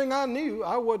next thing I knew,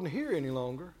 I wasn't here any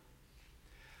longer.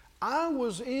 I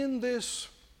was in this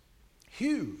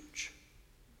huge,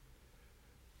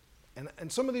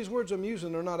 and some of these words I'm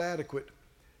using are not adequate.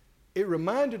 It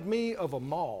reminded me of a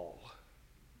mall,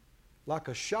 like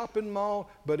a shopping mall,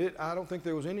 but I don't think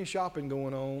there was any shopping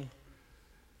going on.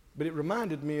 But it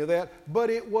reminded me of that. But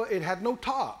it had no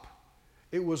top.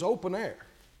 It was open air.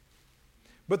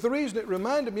 But the reason it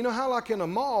reminded me, you know how like in a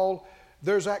mall,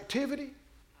 there's activity?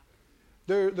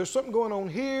 There's something going on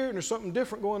here, and there's something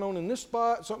different going on in this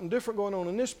spot, something different going on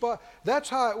in this spot. That's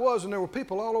how it was, and there were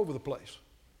people all over the place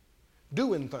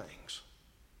doing things.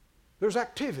 There's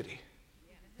activity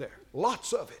there,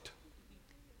 lots of it.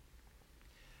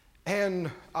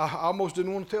 And I almost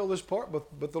didn't want to tell this part,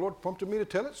 but the Lord prompted me to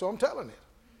tell it, so I'm telling it.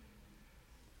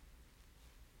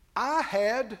 I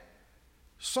had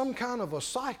some kind of a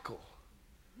cycle.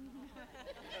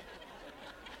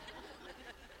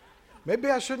 Maybe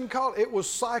I shouldn't call it. It was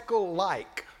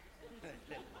cycle-like.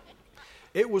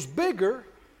 It was bigger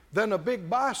than a big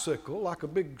bicycle, like a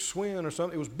big Schwinn or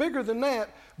something. It was bigger than that,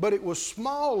 but it was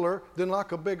smaller than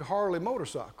like a big Harley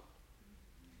motorcycle.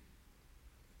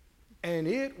 And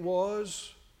it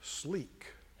was sleek.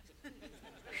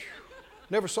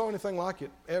 Never saw anything like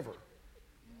it, ever.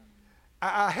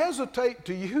 I hesitate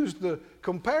to use the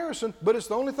comparison, but it's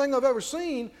the only thing I've ever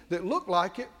seen that looked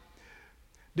like it.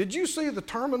 Did you see the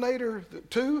Terminator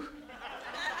 2?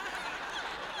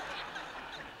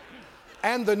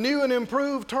 And the new and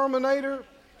improved Terminator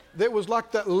that was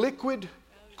like that liquid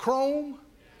chrome?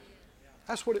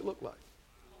 That's what it looked like.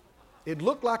 It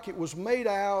looked like it was made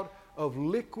out of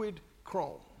liquid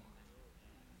chrome.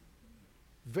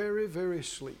 Very, very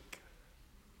sleek.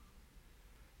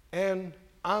 And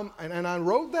I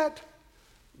rode that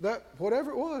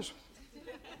whatever it was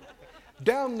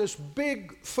down this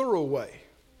big thoroughway.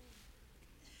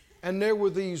 And there were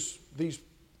these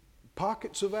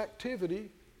pockets of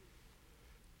activity,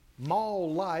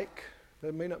 mall-like,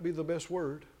 that may not be the best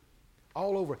word,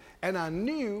 all over. And I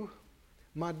knew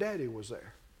my daddy was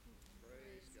there.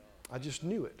 I just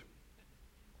knew it.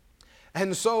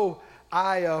 And so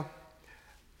I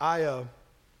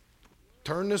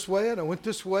turned this way, and I went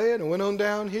this way, and I went on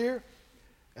down here,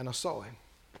 and I saw him.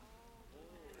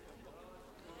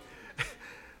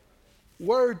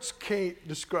 Words can't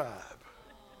describe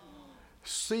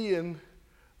seeing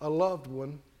a loved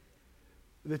one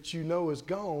that you know is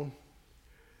gone.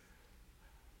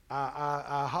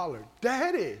 I hollered,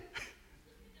 "Daddy!"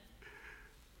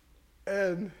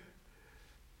 And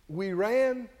we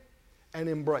ran and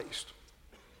embraced.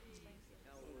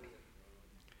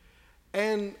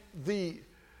 And the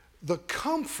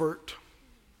comfort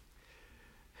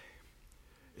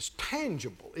is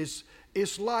tangible.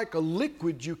 It's like a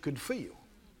liquid you could feel.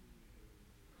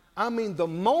 I mean, the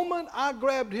moment I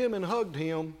grabbed him and hugged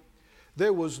him,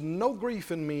 there was no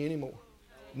grief in me anymore.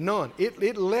 None.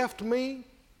 It left me.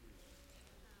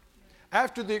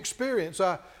 After the experience,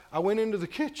 I went into the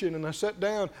kitchen and I sat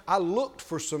down. I looked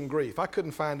for some grief. I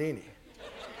couldn't find any.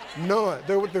 None.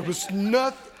 There was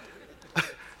nothing.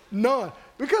 None.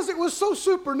 Because it was so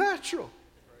supernatural.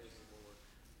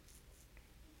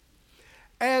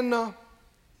 And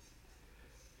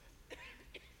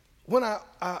when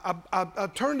I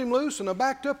turned him loose and I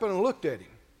backed up and I looked at him.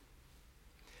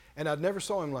 And I'd never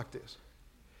saw him like this.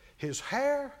 His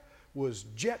hair was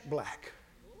jet black.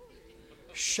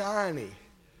 Shiny,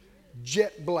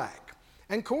 jet black.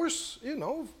 And of course, you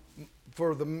know,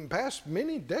 for the past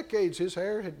many decades, his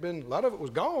hair had been, a lot of it was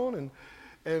gone,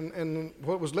 and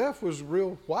what was left was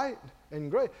real white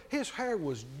and gray. His hair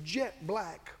was jet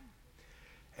black.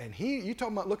 And you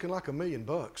talking about looking like $1 million.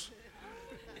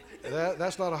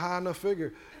 That's not a high enough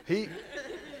figure.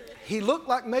 He looked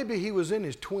like maybe he was in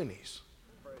his 20s.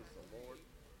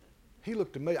 He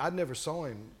looked amazing. I never saw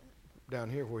him down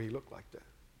here where he looked like that.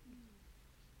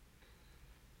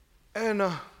 And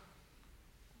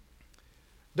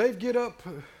Dave, get up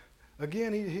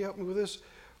again. He helped me with this.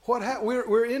 What happened?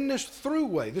 We're in this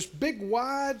throughway, this big,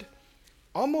 wide,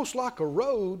 almost like a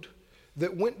road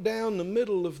that went down the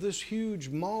middle of this huge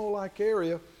mall-like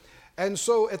area. And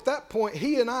so at that point,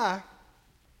 he and I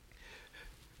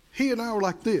were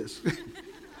like this.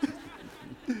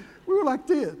 We were like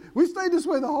this. We stayed this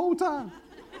way the whole time.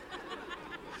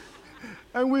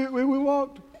 And we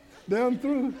walked down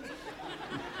through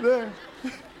there.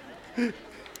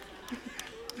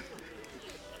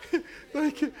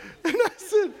 Thank you. And I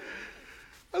said,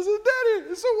 "Daddy,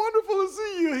 it's so wonderful to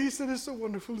see you." He said, "It's so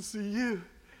wonderful to see you."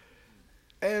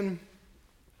 And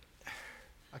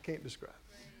I can't describe it.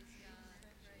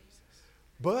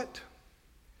 But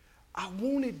I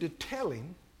wanted to tell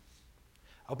him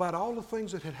about all the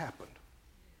things that had happened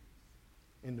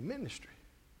in the ministry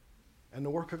and the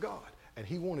work of God. And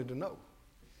he wanted to know.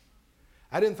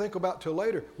 I didn't think about till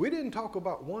later. We didn't talk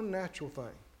about one natural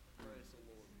thing.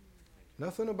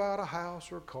 Nothing about a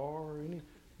house or a car or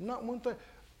not one thing.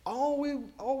 All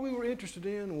we were interested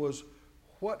in was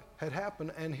what had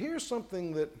happened. And here's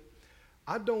something that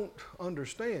I don't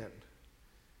understand.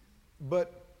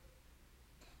 But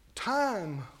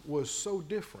time was so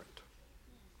different.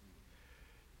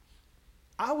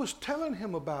 I was telling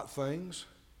him about things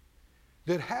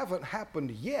that haven't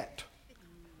happened yet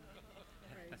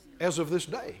as of this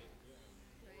day.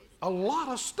 A lot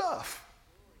of stuff.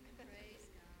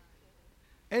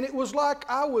 And it was like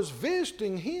I was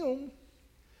visiting him,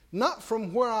 not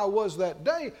from where I was that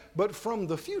day, but from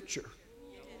the future.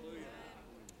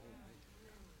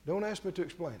 Don't ask me to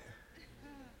explain it.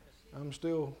 I'm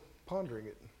still pondering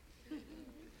it.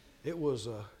 It was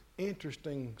an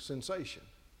interesting sensation.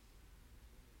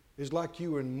 It's like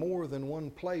you were in more than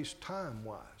one place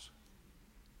time-wise.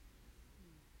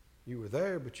 You were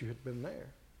there, but you had been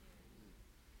there.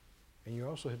 And you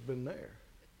also had been there.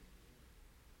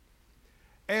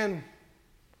 And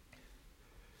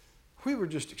we were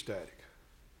just ecstatic.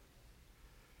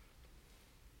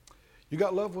 You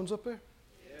got loved ones up there?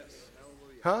 Yes.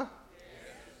 Huh? Yes.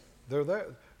 They're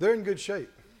there. They're in good shape.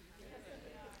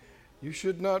 You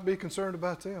should not be concerned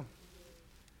about them.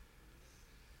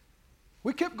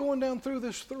 We kept going down through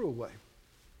this throughway.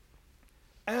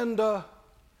 And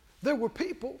there were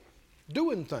people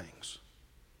doing things.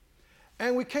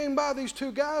 And we came by these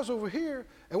two guys over here,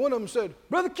 and one of them said,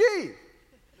 "Brother Key."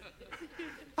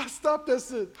 I stopped and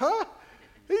said, "Huh?"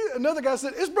 Another guy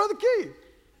said, "It's Brother Key."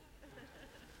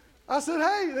 I said,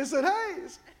 "Hey." They said, "Hey,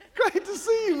 it's great to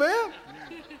see you, man."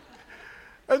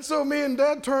 And so me and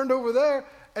Dad turned over there,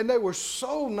 and they were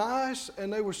so nice,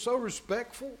 and they were so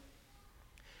respectful.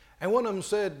 And one of them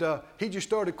said, he just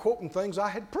started quoting things I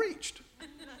had preached.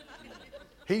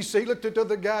 He looked at the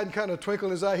other guy and kind of twinkled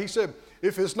in his eye. He said,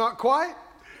 "If it's not quiet,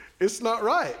 it's not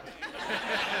right."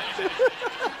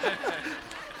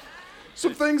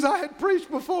 Some things I had preached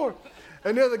before.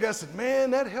 And the other guy said,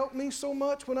 man, that helped me so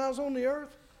much when I was on the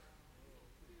earth.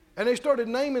 And they started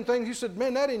naming things. He said,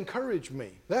 man, that encouraged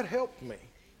me. That helped me.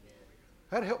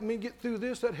 That helped me get through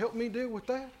this. That helped me deal with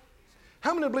that.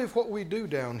 How many believe what we do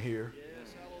down here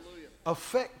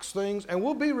affects things and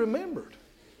will be remembered?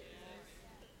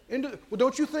 Well,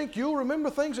 don't you think you'll remember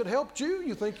things that helped you?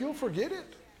 You think you'll forget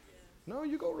it? No,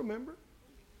 you're going to remember.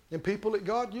 And people that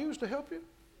God used to help you.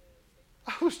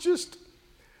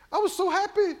 I was so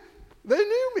happy they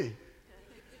knew me.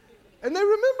 And they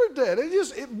remembered that.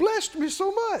 It blessed me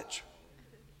so much.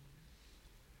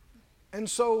 And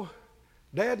so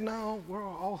Dad and I were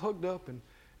all hugged up,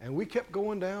 and we kept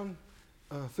going down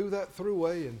through that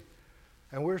throughway,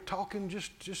 and we're talking,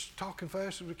 just talking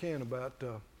fast as we can about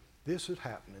this had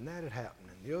happened, and that had happened,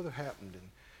 and the other happened,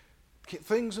 and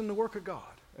things in the work of God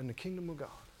and the kingdom of God.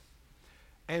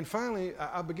 And finally,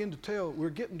 I began to tell, we're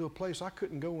getting to a place I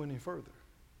couldn't go any further.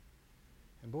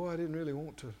 And boy, I didn't really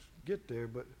want to get there,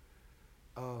 but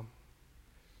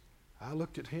I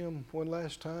looked at him one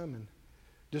last time, and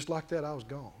just like that, I was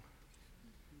gone.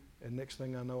 And next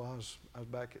thing I know, I was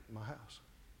back at my house.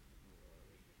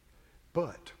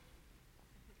 But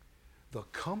the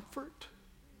comfort,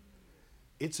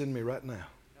 it's in me right now.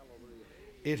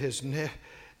 It has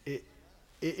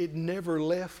it never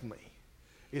left me.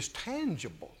 It's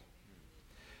tangible.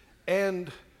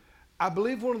 And I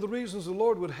believe one of the reasons the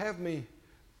Lord would have me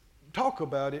talk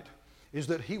about it is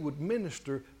that He would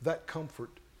minister that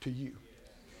comfort to you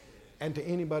and to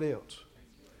anybody else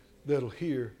that'll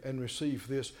hear and receive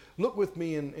this. Look with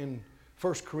me in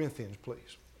 1 Corinthians,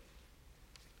 please.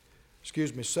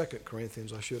 Excuse me, 2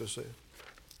 Corinthians, I should have said.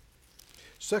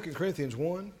 2 Corinthians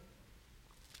 1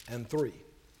 and 3.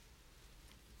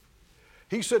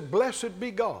 He said, blessed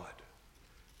be God,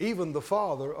 even the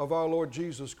Father of our Lord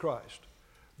Jesus Christ,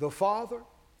 the Father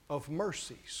of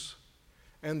mercies,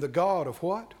 and the God of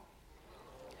what?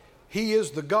 He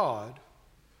is the God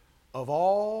of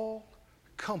all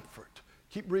comfort.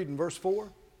 Keep reading verse 4.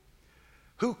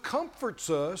 Who comforts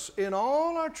us in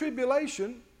all our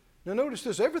tribulation. Now notice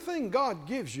this, everything God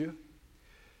gives you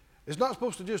is not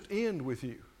supposed to just end with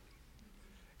you.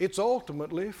 It's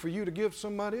ultimately for you to give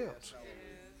somebody else.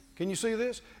 Can you see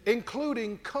this?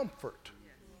 Including comfort.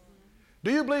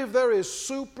 Do you believe there is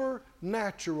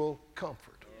supernatural comfort?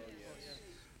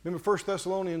 Remember 1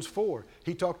 Thessalonians 4,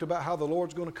 he talked about how the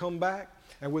Lord's going to come back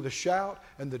and with a shout,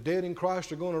 and the dead in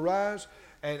Christ are going to rise,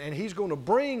 and He's going to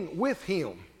bring with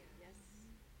Him.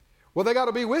 Well, they got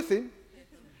to be with Him.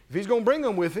 If He's going to bring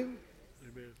them with Him,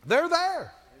 they're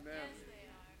there.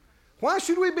 Why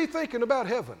should we be thinking about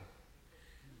heaven?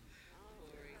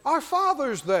 Our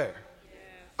Father's there.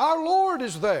 Our Lord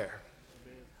is there.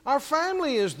 Our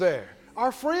family is there.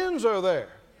 Our friends are there.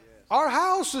 Our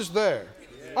house is there.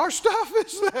 Our stuff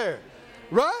is there.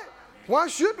 Right? Why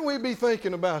shouldn't we be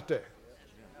thinking about that?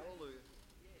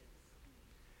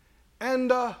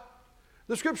 And the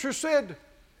Scripture said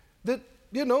that,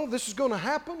 this is going to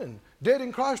happen, and dead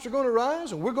in Christ are going to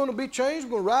rise, and we're going to be changed.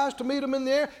 We're going to rise to meet Him in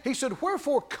the air. He said,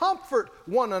 wherefore comfort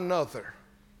one another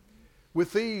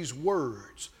with these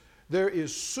words. There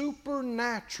is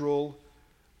supernatural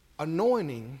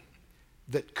anointing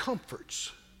that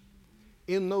comforts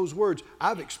in those words.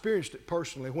 I've experienced it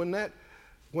personally.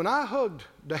 When I hugged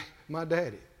my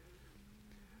daddy,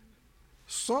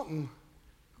 something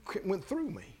went through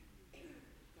me.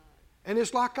 And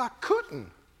it's like I couldn't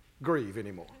grieve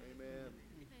anymore.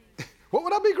 Amen. What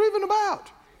would I be grieving about?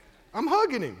 I'm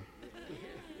hugging him.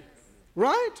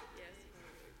 Right?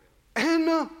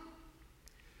 And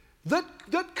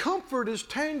that comfort is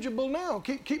tangible now.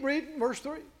 Keep reading verse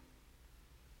 3.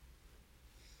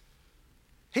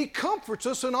 He comforts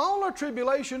us in all our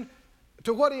tribulation,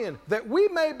 to what end? That we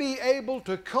may be able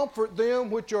to comfort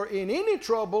them which are in any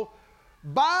trouble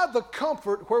by the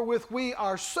comfort wherewith we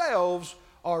ourselves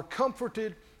are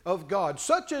comforted of God.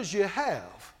 Such as you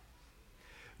have,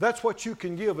 that's what you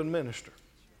can give and minister.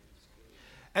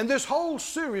 And this whole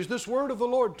series, this word of the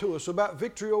Lord to us about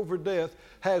victory over death,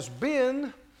 has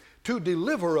been to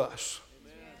deliver us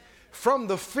from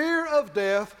the fear of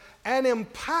death and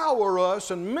empower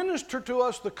us and minister to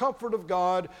us the comfort of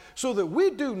God so that we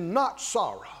do not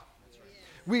sorrow.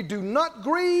 We do not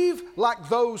grieve like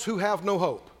those who have no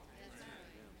hope.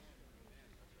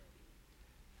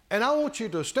 And I want you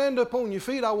to stand up on your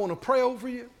feet. I want to pray over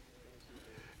you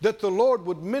that the Lord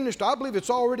would minister. I believe it's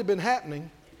already been happening,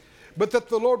 but that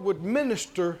the Lord would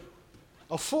minister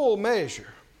a full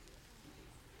measure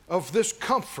of this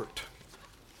comfort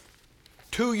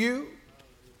to you.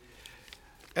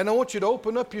 And I want you to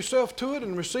open up yourself to it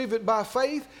and receive it by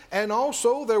faith. And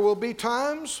also there will be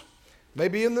times,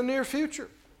 maybe in the near future,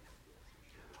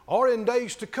 or in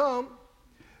days to come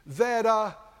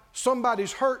that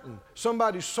somebody's hurting,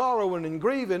 somebody's sorrowing and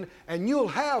grieving, and you'll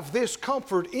have this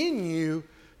comfort in you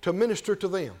to minister to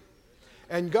them.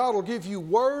 And God will give you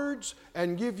words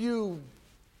and give you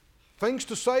things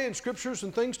to say and scriptures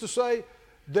and things to say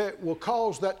that will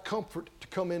cause that comfort to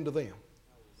come into them.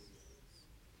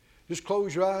 Just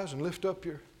close your eyes and lift up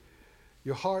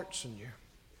your hearts and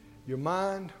your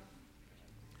mind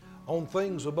on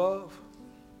things above.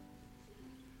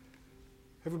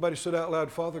 Everybody said out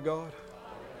loud, Father God,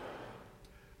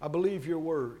 I believe your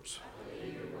words.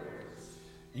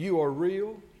 You are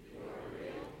real.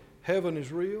 Heaven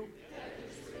is real.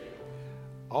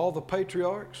 All the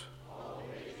patriarchs,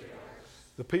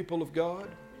 the people of God,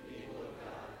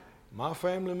 my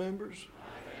family members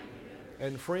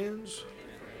and friends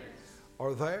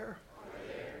are there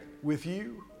with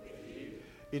you.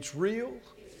 It's real.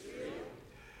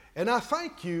 And I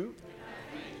thank you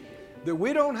that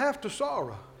we don't have to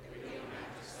sorrow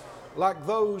like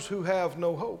those who have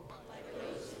no hope.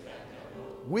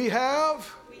 We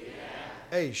have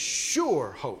a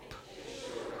sure hope.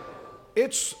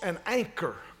 It's an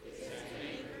anchor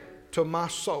to my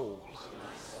soul.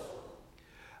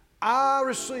 I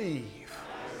receive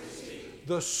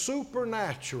the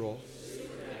supernatural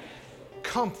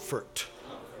comfort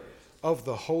of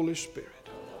the Holy Spirit.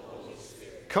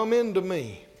 Come into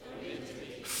me.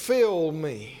 Fill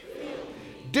me.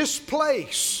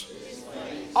 Displace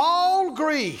all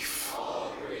grief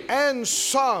and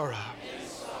sorrow.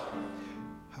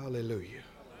 Hallelujah.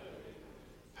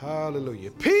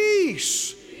 Hallelujah.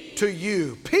 Peace to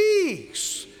you.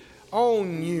 Peace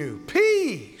on you.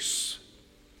 Peace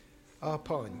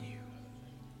upon you.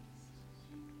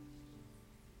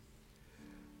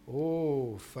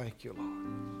 Oh, thank you,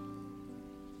 Lord.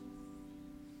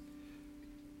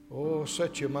 Oh,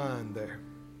 set your mind there.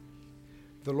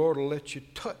 The Lord will let you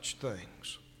touch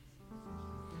things.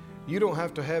 You don't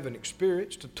have to have an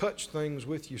experience to touch things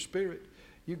with your spirit.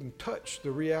 You can touch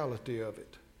the reality of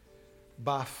it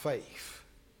by faith.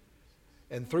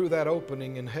 And through that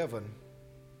opening in heaven,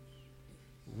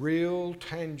 real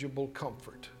tangible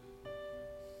comfort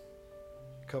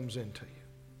comes into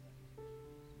you.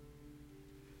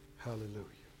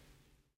 Hallelujah.